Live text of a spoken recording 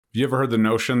you ever heard the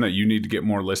notion that you need to get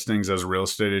more listings as a real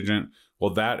estate agent?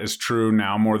 Well, that is true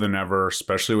now more than ever,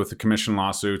 especially with the commission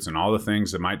lawsuits and all the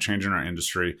things that might change in our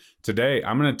industry. Today,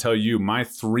 I'm going to tell you my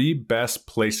 3 best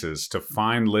places to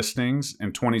find listings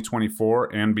in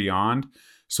 2024 and beyond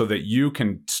so that you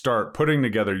can start putting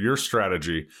together your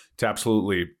strategy to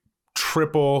absolutely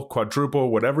triple,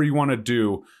 quadruple, whatever you want to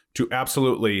do to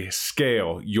absolutely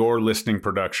scale your listing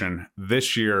production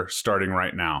this year, starting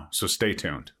right now. So stay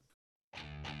tuned.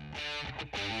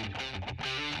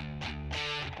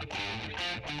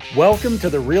 Welcome to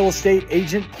the Real Estate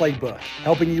Agent Playbook,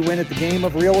 helping you win at the game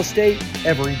of real estate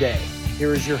every day.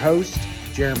 Here is your host,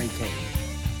 Jeremy Kane.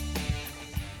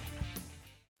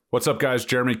 What's up, guys?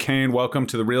 Jeremy Kane. Welcome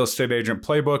to the Real Estate Agent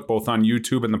Playbook, both on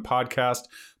YouTube and the podcast.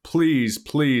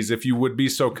 Please, if you would be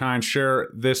so kind, share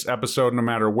this episode no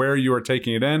matter where you are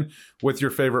taking it in with your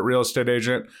favorite real estate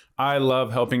agent. I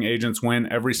love helping agents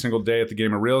win every single day at the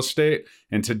game of real estate.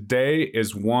 And today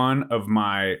is one of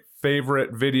my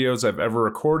favorite videos I've ever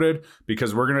recorded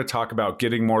because we're going to talk about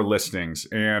getting more listings.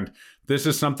 And this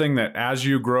is something that as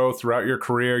you grow throughout your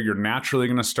career, you're naturally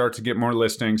going to start to get more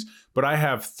listings. But I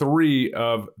have 3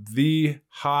 of the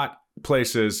hot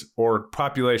places or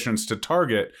populations to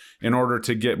target in order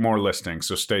to get more listings.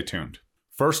 So stay tuned.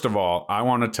 First of all, I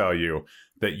want to tell you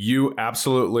that you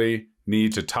absolutely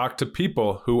need to talk to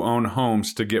people who own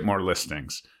homes to get more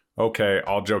listings. Okay,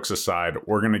 all jokes aside,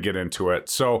 we're going to get into it.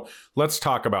 So let's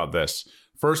talk about this.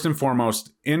 First and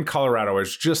foremost, in Colorado, I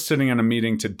was just sitting in a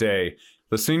meeting today.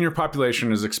 The senior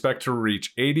population is expected to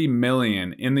reach 80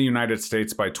 million in the United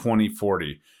States by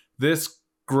 2040. This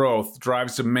growth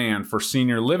drives demand for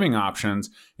senior living options,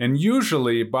 and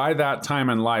usually by that time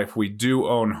in life, we do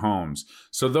own homes.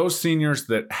 So those seniors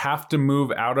that have to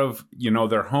move out of,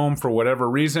 their home for whatever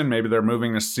reason, maybe they're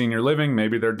moving to senior living,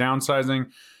 maybe they're downsizing,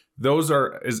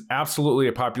 is absolutely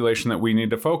a population that we need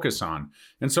to focus on.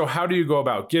 And so how do you go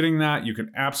about getting that? You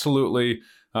can absolutely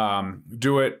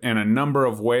do it in a number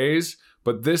of ways,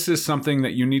 but this is something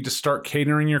that you need to start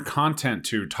catering your content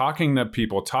to, talking to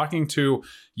people, talking to,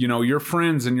 your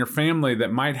friends and your family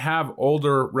that might have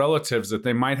older relatives that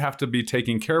they might have to be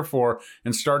taking care for,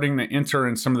 and starting to enter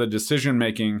in some of the decision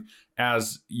making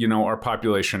as, our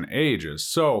population ages.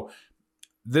 So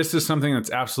this is something that's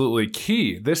absolutely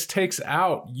key. This takes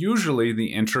out usually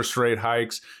the interest rate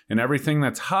hikes and everything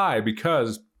that's high,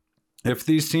 because if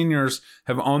these seniors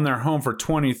have owned their home for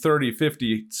 20, 30,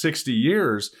 50, 60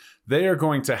 years, they are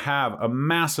going to have a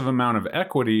massive amount of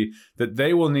equity that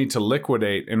they will need to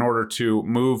liquidate in order to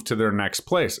move to their next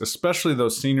place, especially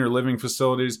those senior living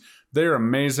facilities. They're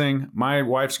amazing. My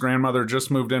wife's grandmother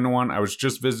just moved into one. I was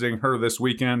just visiting her this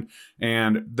weekend,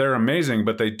 and they're amazing,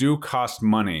 but they do cost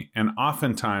money. And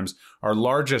oftentimes, our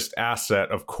largest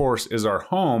asset, of course, is our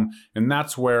home, and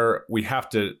that's where we have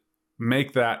to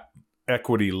make that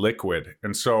equity liquid.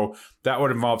 And so that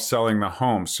would involve selling the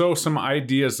home. So some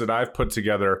ideas that I've put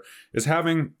together is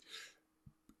having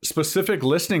specific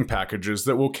listing packages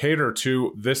that will cater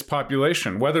to this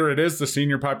population, whether it is the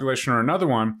senior population or another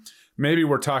one. Maybe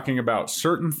we're talking about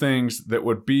certain things that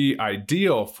would be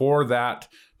ideal for that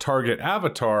target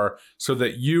avatar so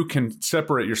that you can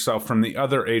separate yourself from the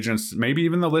other agents, maybe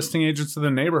even the listing agents of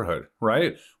the neighborhood,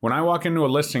 right? When I walk into a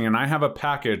listing and I have a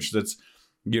package that's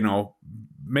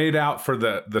made out for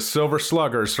the silver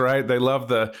sluggers, right? They love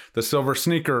the silver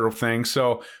sneaker thing.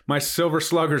 So my silver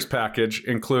sluggers package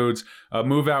includes a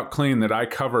move out clean that I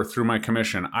cover through my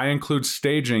commission. I include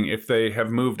staging if they have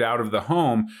moved out of the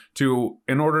home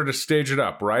in order to stage it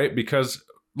up, right? Because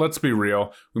let's be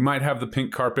real, we might have the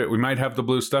pink carpet, we might have the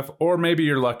blue stuff, or maybe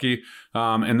you're lucky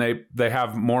and they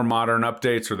have more modern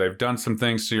updates or they've done some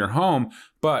things to your home,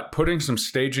 but putting some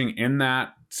staging in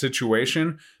that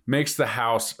situation makes the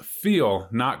house feel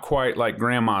not quite like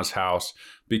grandma's house,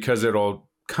 because it'll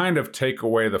kind of take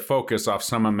away the focus off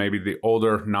some of maybe the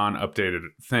older non-updated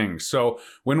things. So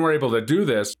when we're able to do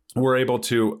this, we're able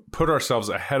to put ourselves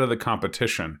ahead of the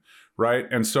competition, right?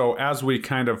 And so as we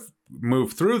kind of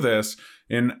move through this,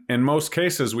 in most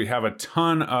cases, we have a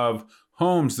ton of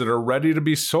homes that are ready to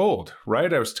be sold,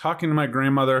 right? I was talking to my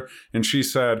grandmother and she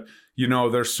said,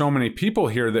 there's so many people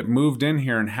here that moved in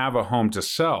here and have a home to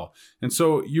sell. And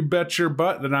so you bet your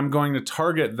butt that I'm going to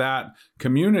target that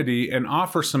community and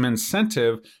offer some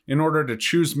incentive in order to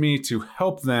choose me to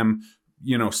help them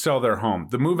sell their home.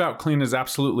 The move out clean is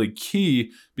absolutely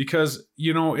key because,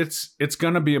 it's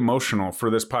going to be emotional for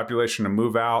this population to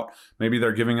move out. Maybe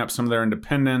they're giving up some of their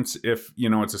independence if,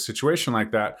 it's a situation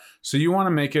like that. So you want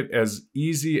to make it as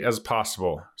easy as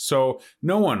possible. So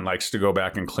no one likes to go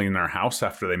back and clean their house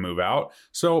after they move out.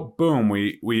 So boom,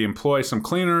 we employ some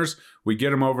cleaners, we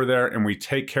get them over there and we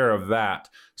take care of that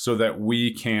so that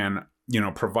we can,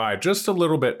 provide just a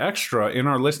little bit extra in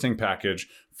our listing package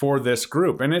for this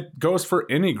group. And it goes for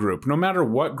any group, no matter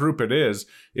what group it is.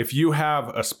 If you have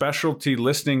a specialty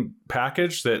listing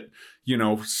package that,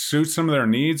 suits some of their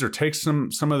needs or takes some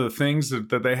of the things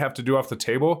that they have to do off the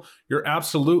table, you're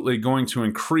absolutely going to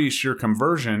increase your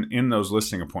conversion in those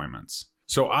listing appointments.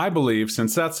 So I believe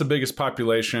since that's the biggest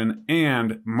population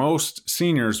and most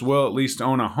seniors will at least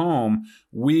own a home,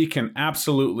 we can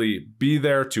absolutely be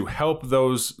there to help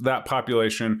that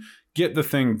population get the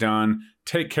thing done,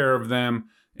 take care of them.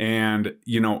 And,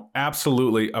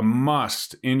 absolutely a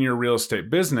must in your real estate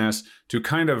business to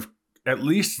kind of at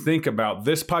least think about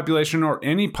this population or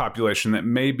any population that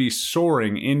may be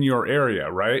soaring in your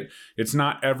area, right? It's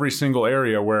not every single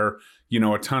area where,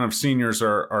 a ton of seniors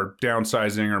are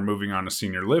downsizing or moving on to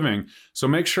senior living. So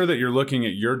make sure that you're looking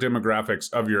at your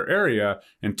demographics of your area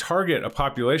and target a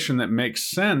population that makes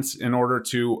sense in order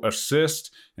to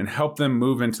assist and help them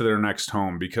move into their next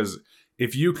home. Because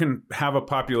if you can have a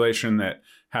population that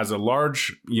has a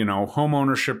large, home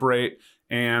ownership rate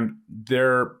and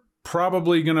they're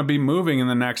probably going to be moving in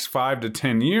the next 5 to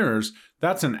 10 years,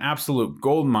 that's an absolute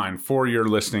goldmine for your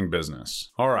listing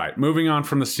business. All right, moving on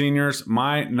from the seniors,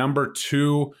 my number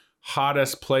 2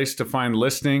 hottest place to find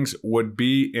listings would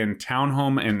be in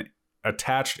townhome and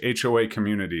attached HOA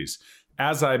communities.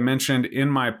 As I mentioned in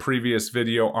my previous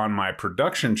video on my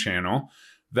production channel,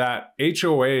 that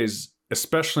HOAs,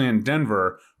 especially in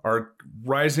Denver, are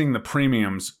rising the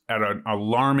premiums at an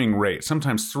alarming rate,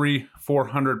 sometimes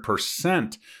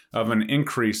 300-400% of an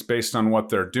increase based on what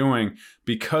they're doing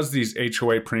because these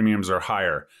HOA premiums are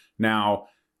higher. Now,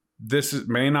 this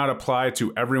may not apply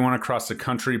to everyone across the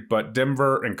country, but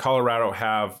Denver and Colorado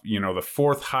have, the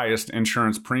 4th highest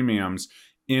insurance premiums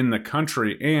in the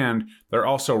country, and they're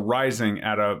also rising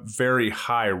at a very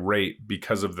high rate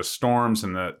because of the storms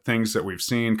and the things that we've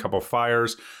seen, couple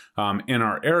fires in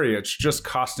our area. It's just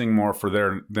costing more for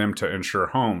them to insure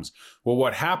homes. Well,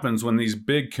 what happens when these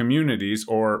big communities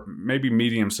or maybe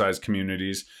medium-sized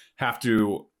communities have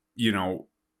to,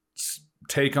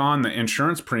 take on the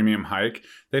insurance premium hike?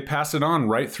 They pass it on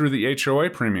right through the HOA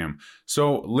premium.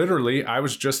 So literally, I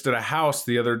was just at a house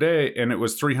the other day and it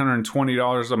was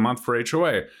 $320 a month for HOA.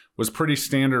 It was pretty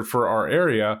standard for our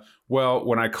area. Well,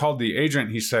 when I called the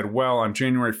agent, he said, well, on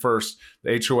January 1st,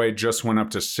 the HOA just went up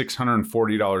to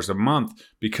 $640 a month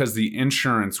because the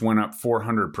insurance went up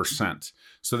 400%.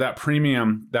 So that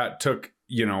premium, that took,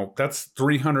 that's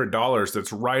 $300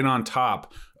 that's right on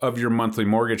top of your monthly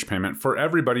mortgage payment for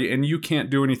everybody, and you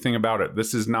can't do anything about it.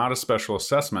 This is not a special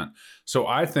assessment. So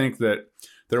I think that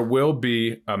there will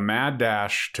be a mad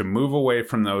dash to move away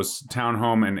from those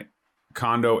townhome and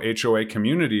condo HOA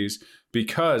communities,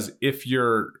 because if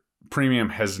your premium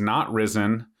has not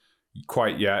risen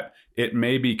quite yet, it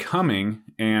may be coming,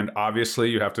 and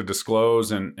obviously you have to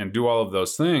disclose and do all of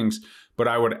those things. But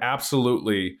I would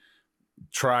absolutely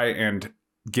try and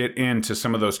get into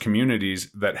some of those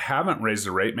communities that haven't raised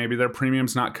the rate. Maybe their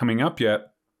premium's not coming up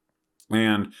yet.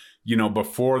 And,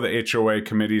 before the HOA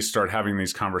committees start having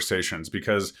these conversations,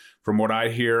 because from what I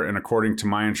hear and according to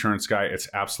my insurance guy, it's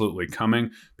absolutely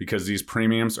coming because these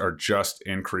premiums are just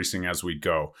increasing as we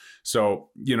go.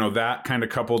 So, that kind of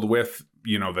coupled with,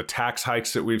 the tax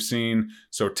hikes that we've seen.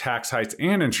 So tax hikes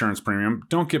and insurance premium,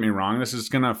 don't get me wrong, this is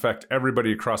going to affect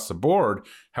everybody across the board.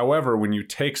 However, when you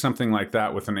take something like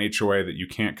that with an HOA that you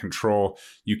can't control,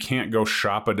 you can't go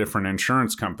shop a different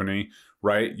insurance company,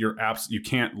 right? You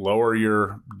can't lower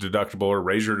your deductible or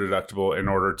raise your deductible in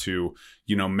order to,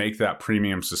 make that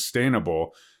premium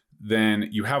sustainable. Then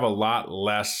you have a lot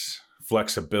less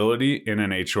flexibility in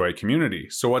an HOA community.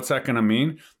 So what's that going to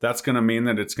mean? That's going to mean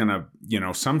that it's going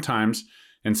to, sometimes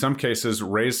in some cases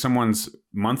raise someone's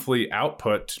monthly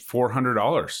output to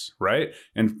 $400, right?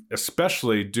 And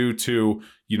especially due to,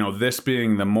 this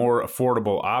being the more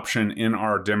affordable option in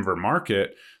our Denver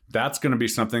market, that's going to be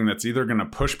something that's either going to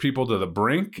push people to the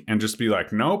brink and just be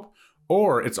like, nope,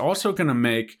 or it's also going to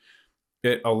make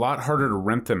it a lot harder to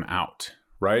rent them out,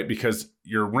 right? Because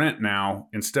your rent now,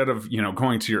 instead of,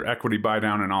 going to your equity buy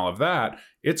down and all of that,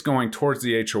 it's going towards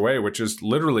the HOA, which is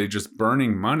literally just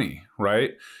burning money,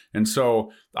 right? And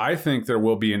so I think there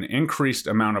will be an increased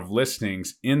amount of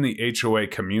listings in the HOA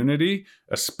community,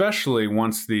 especially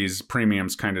once these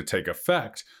premiums kind of take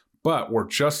effect. But we're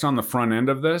just on the front end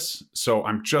of this. So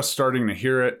I'm just starting to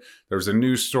hear it. There's a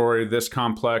news story, this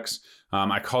complex.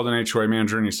 I called an HOA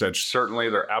manager and he said, certainly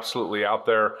they're absolutely out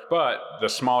there, but the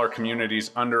smaller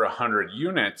communities under 100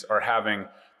 units are having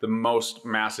the most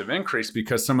massive increase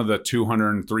because some of the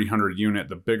 200 and 300 unit,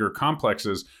 the bigger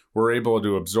complexes, were able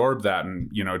to absorb that and,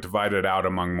 divide it out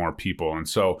among more people. And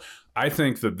so I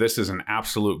think that this is an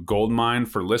absolute gold mine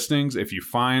for listings. If you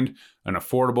find an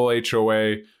affordable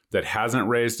HOA that hasn't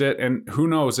raised it, and who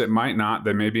knows, it might not,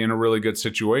 they may be in a really good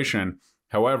situation.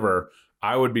 However,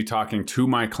 I would be talking to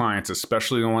my clients,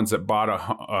 especially the ones that bought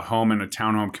a home in a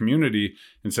townhome community,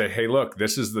 and say, hey, look,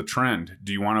 this is the trend.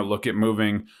 Do you want to look at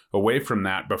moving away from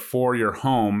that before your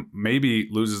home maybe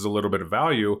loses a little bit of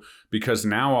value? Because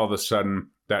now all of a sudden,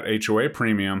 that HOA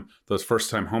premium, those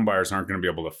first-time home buyers aren't going to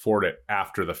be able to afford it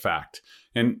after the fact.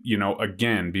 And,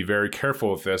 again, be very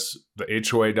careful with this, the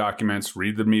HOA documents,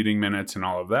 read the meeting minutes and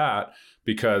all of that,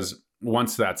 because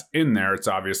once that's in there, it's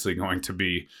obviously going to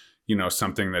be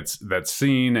something that's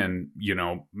seen and,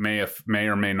 may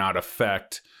or may not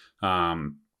affect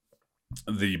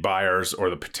the buyers or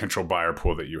the potential buyer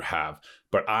pool that you have.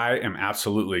 But I am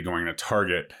absolutely going to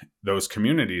target those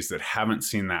communities that haven't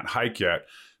seen that hike yet,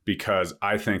 because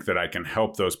I think that I can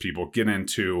help those people get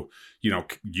into,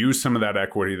 use some of that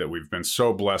equity that we've been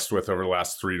so blessed with over the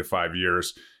last 3 to 5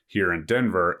 years here in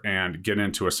Denver and get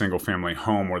into a single family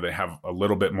home where they have a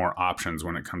little bit more options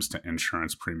when it comes to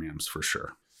insurance premiums for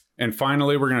sure. And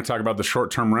finally, we're going to talk about the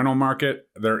short-term rental market.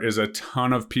 There is a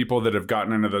ton of people that have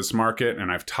gotten into this market,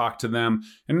 and I've talked to them.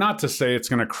 And not to say it's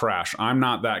going to crash. I'm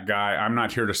not that guy. I'm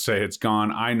not here to say it's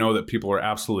gone. I know that people are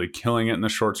absolutely killing it in the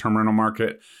short-term rental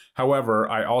market. However,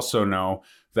 I also know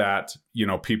that,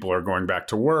 people are going back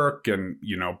to work and,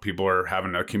 people are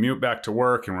having to commute back to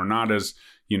work, and we're not as,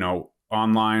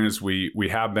 online as we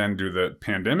have been through the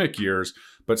pandemic years.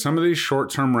 But some of these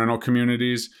short-term rental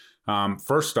communities,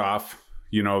 first off,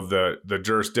 the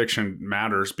jurisdiction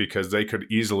matters because they could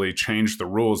easily change the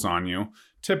rules on you.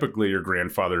 Typically, you're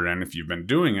grandfathered in if you've been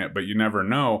doing it, but you never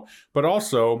know. But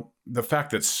also the fact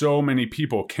that so many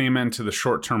people came into the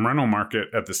short-term rental market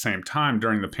at the same time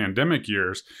during the pandemic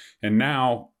years, and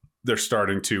now they're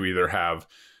starting to either have,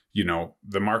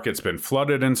 the market's been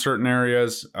flooded in certain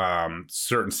areas.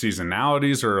 Certain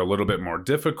seasonalities are a little bit more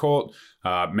difficult.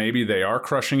 Maybe they are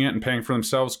crushing it and paying for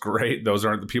themselves. Great. Those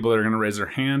aren't the people that are going to raise their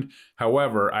hand.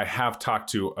 However, I have talked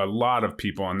to a lot of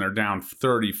people and they're down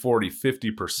 30, 40,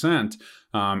 50%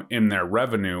 in their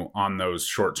revenue on those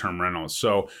short-term rentals.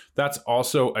 So that's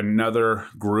also another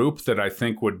group that I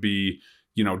think would be,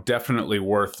 definitely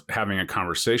worth having a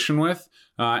conversation with.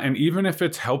 And even if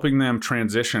it's helping them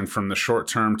transition from the short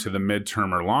term to the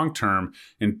midterm or long term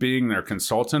and being their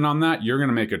consultant on that, you're going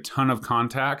to make a ton of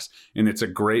contacts and it's a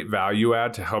great value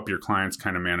add to help your clients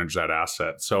kind of manage that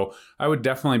asset. So I would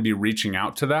definitely be reaching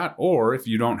out to that. Or if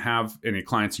you don't have any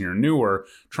clients and you're newer,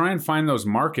 try and find those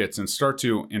markets and start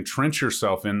to entrench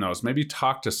yourself in those. Maybe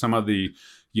talk to some of the,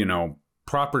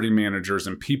 property managers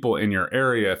and people in your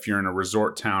area if you're in a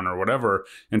resort town or whatever,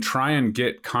 and try and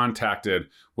get contacted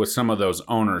with some of those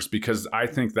owners, because I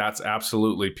think that's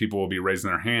absolutely, people will be raising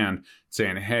their hand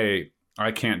saying, hey,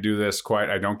 I can't do this quite.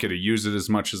 I don't get to use it as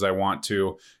much as I want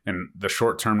to. And the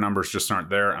short-term numbers just aren't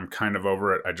there. I'm kind of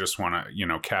over it. I just want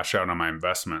to, cash out on my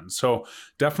investment. So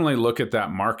definitely look at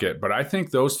that market. But I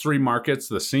think those three markets,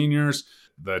 the seniors,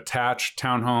 the attached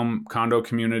townhome condo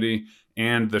community,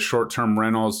 and the short-term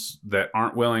rentals that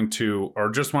aren't willing to or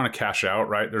just want to cash out,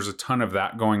 right? There's a ton of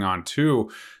that going on too.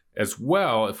 As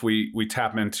well, if we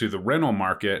tap into the rental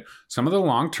market, some of the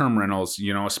long-term rentals,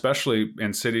 especially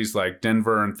in cities like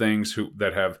Denver and things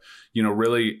that have,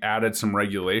 really added some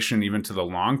regulation even to the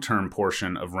long-term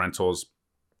portion of rentals.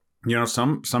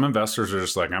 Some investors are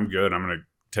just like, I'm good. I'm going to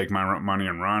take my money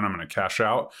and run. I'm going to cash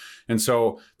out. And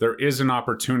so there is an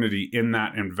opportunity in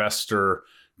that investor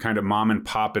kind of mom and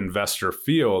pop investor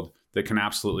field that can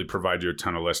absolutely provide you a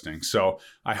ton of listings. So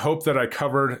I hope that I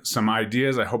covered some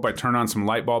ideas. I hope I turned on some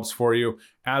light bulbs for you.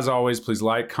 As always, please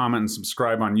like, comment, and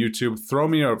subscribe on YouTube. Throw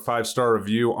me a 5-star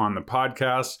review on the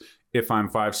podcast if I'm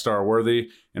 5-star worthy.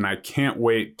 And I can't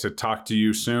wait to talk to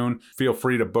you soon. Feel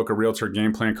free to book a Realtor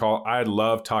Game Plan call. I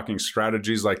love talking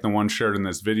strategies like the one shared in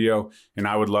this video. And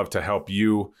I would love to help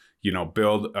you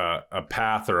build a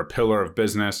path or a pillar of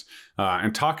business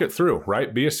and talk it through,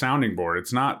 right? Be a sounding board.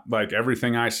 It's not like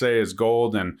everything I say is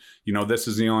gold and, this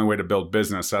is the only way to build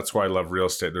business. That's why I love real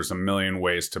estate. There's a million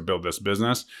ways to build this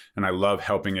business. And I love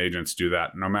helping agents do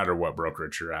that no matter what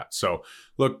brokerage you're at. So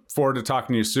look forward to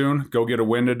talking to you soon. Go get a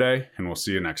win today and we'll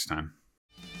see you next time.